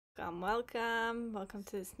Welcome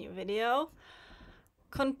to this new video.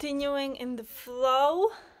 Continuing in the flow,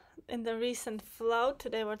 in the recent flow,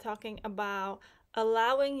 today we're talking about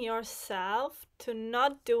allowing yourself to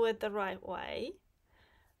not do it the right way.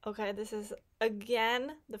 Okay, this is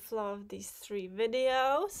again the flow of these three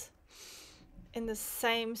videos in the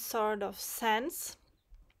same sort of sense.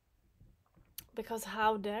 Because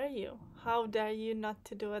how dare you? How dare you not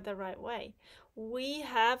to do it the right way? We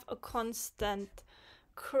have a constant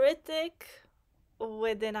critic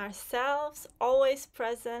within ourselves, always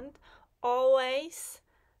present, always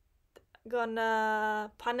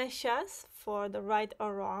gonna punish us for the right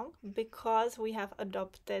or wrong because we have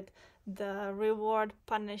adopted the reward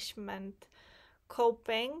punishment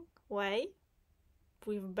coping way.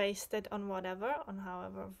 We've based it on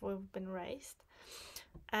however we've been raised.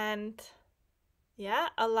 And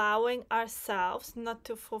allowing ourselves not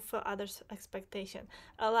to fulfill others' expectations,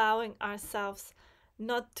 allowing ourselves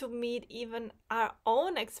not to meet even our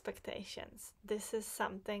own expectations. This is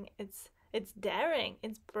something, it's daring,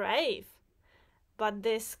 it's brave, but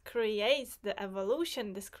this creates the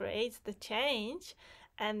evolution, this creates the change,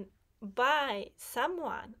 and by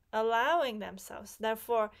someone allowing themselves,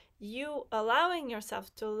 therefore you allowing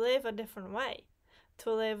yourself to live a different way,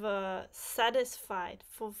 to live a satisfied,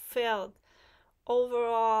 fulfilled,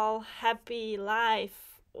 overall happy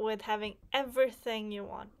life with having everything you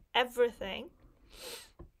want, everything,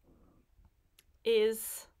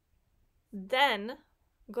 is then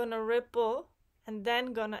gonna ripple and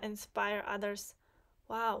then gonna inspire others.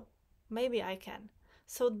 Wow, maybe I can.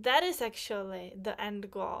 So that is actually the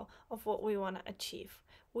end goal of what we want to achieve.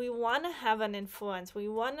 We want to have an influence. We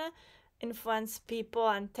want to influence people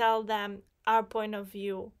and tell them our point of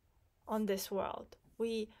view on this world.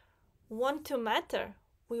 We want to matter.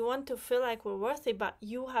 We want to feel like we're worthy, but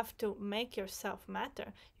you have to make yourself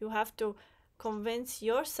matter. You have to convince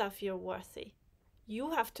yourself you're worthy.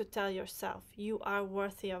 You have to tell yourself you are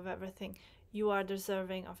worthy of everything. You are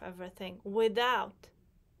deserving of everything.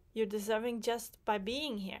 You're deserving just by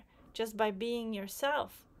being here, just by being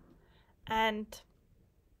yourself. And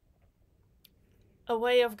a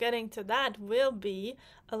way of getting to that will be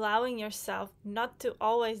allowing yourself not to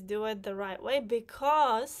always do it the right way,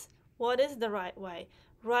 because what is the right way?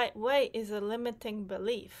 Right way is a limiting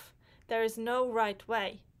belief. There is no right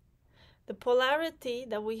way. The polarity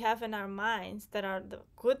that we have in our minds, that are the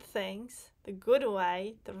good things, the good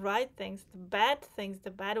way, the right things, the bad things,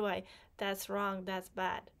 the bad way, that's wrong, that's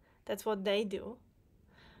bad. That's what they do.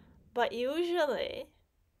 But usually,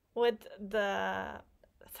 with the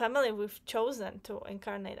family we've chosen to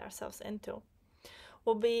incarnate ourselves into,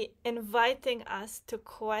 will be inviting us to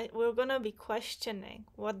we're going to be questioning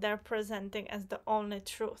what they're presenting as the only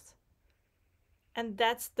truth. And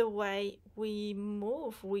that's the way we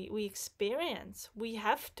move, we experience. We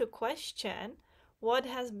have to question what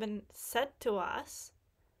has been said to us.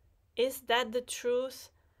 Is that the truth?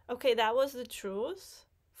 Okay, that was the truth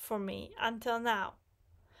for me until now.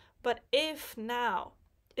 But if now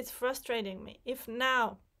it's frustrating me, if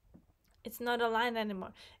now it's not aligned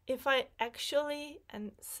anymore, if I actually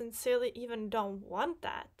and sincerely even don't want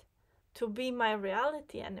that to be my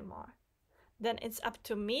reality anymore, then it's up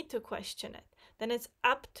to me to question it. Then it's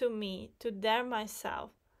up to me to dare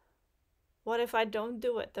myself. What if I don't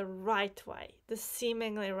do it the right way, the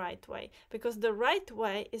seemingly right way? Because the right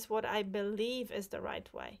way is what I believe is the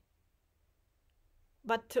right way.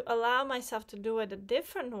 But to allow myself to do it a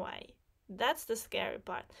different way, that's the scary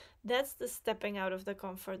part. That's the stepping out of the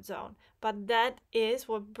comfort zone. But that is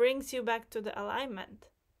what brings you back to the alignment.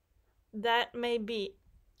 That may be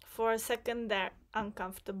for a second there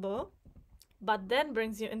uncomfortable, but then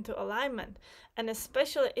brings you into alignment. And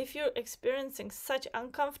especially if you're experiencing such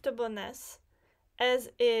uncomfortableness as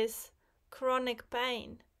is chronic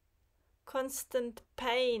pain, constant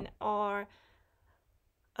pain, or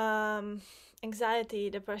anxiety,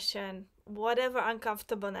 depression, whatever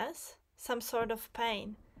uncomfortableness, some sort of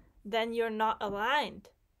pain, then you're not aligned.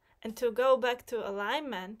 And to go back to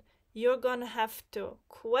alignment, you're gonna have to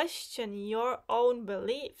question your own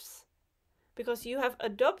beliefs, because you have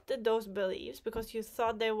adopted those beliefs because you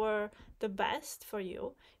thought they were the best for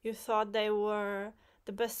you. You thought they were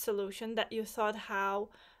the best solution, that you thought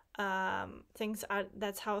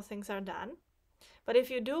that's how things are done. But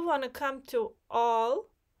if you do want to come to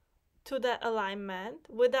that alignment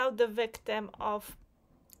without the victim of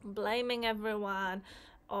blaming everyone,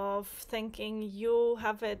 of thinking you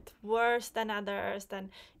have it worse than others, then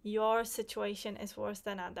your situation is worse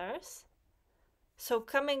than others. So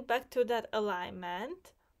coming back to that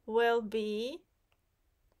alignment will be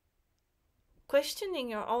questioning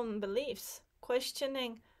your own beliefs,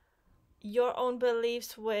 questioning your own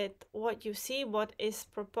beliefs with what you see, what is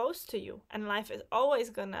proposed to you. And life is always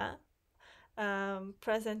gonna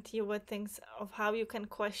present you with things of how you can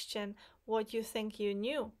question what you think you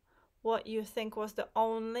knew, what you think was the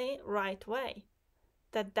only right way.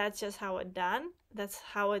 That's just how it's done. That's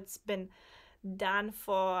how it's been done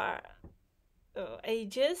for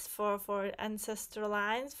ages, for ancestral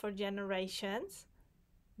lines, for generations.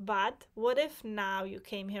 But what if now you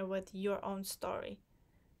came here with your own story?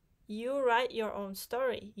 You write your own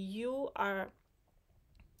story. You are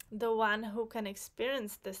the one who can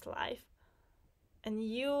experience this life, and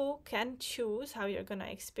you can choose how you're gonna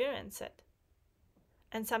experience it.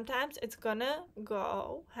 And sometimes it's gonna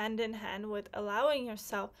go hand in hand with allowing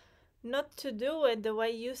yourself not to do it the way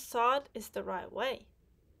you thought is the right way,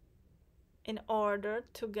 in order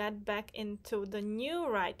to get back into the new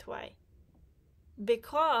right way.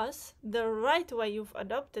 Because the right way you've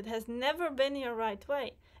adopted has never been your right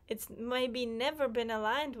way. It's maybe never been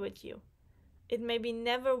aligned with you. It maybe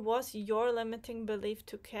never was your limiting belief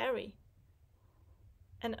to carry.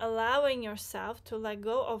 And allowing yourself to let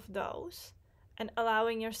go of those, and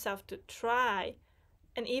allowing yourself to try,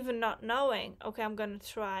 and even not knowing, okay, I'm going to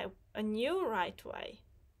try a new right way.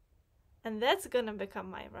 And that's going to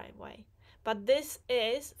become my right way. But this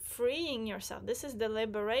is freeing yourself. This is the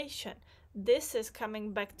liberation. This is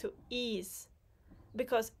coming back to ease.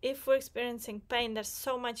 Because if we're experiencing pain, there's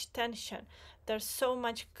so much tension. There's so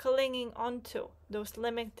much clinging onto those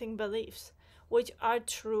limiting beliefs, which are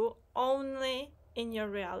true only in your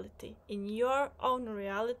reality. In your own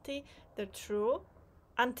reality, they're true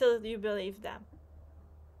until you believe them.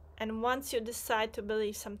 And once you decide to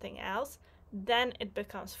believe something else, then it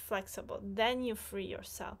becomes flexible. Then you free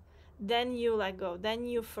yourself. Then you let go. Then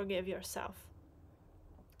you forgive yourself.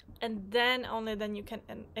 And then only then you can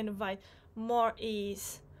invite more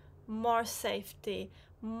ease, more safety,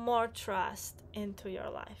 more trust into your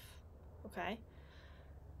life. Okay?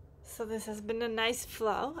 So this has been a nice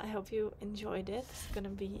flow. I hope you enjoyed it. It's gonna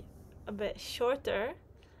be a bit shorter,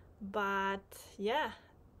 but yeah,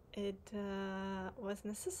 it was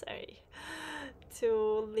necessary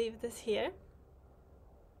to leave this here.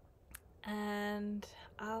 And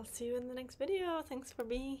I'll see you in the next video. Thanks for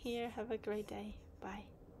being here. Have a great day. Bye.